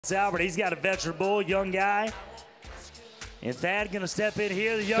Albert, he's got a veteran bull, young guy. And Thad going to step in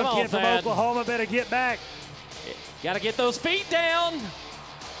here. The young kid from Oklahoma better get back. Got to get those feet down.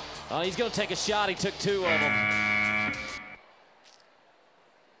 Oh, he's going to take a shot. He took two of them.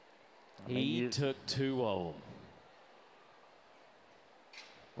 He took two of them.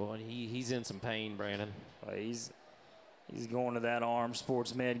 Boy, he's in some pain, Brandon. Well, he's going to that arm.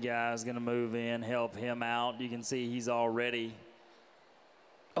 Sports med guy is going to move in, help him out. You can see he's already.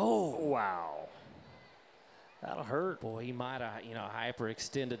 Oh, wow. That'll hurt. Boy, he might have,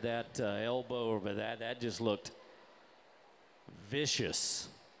 hyperextended that elbow, but that just looked vicious.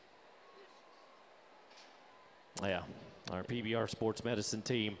 Yeah, our PBR sports medicine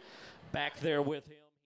team back there with him.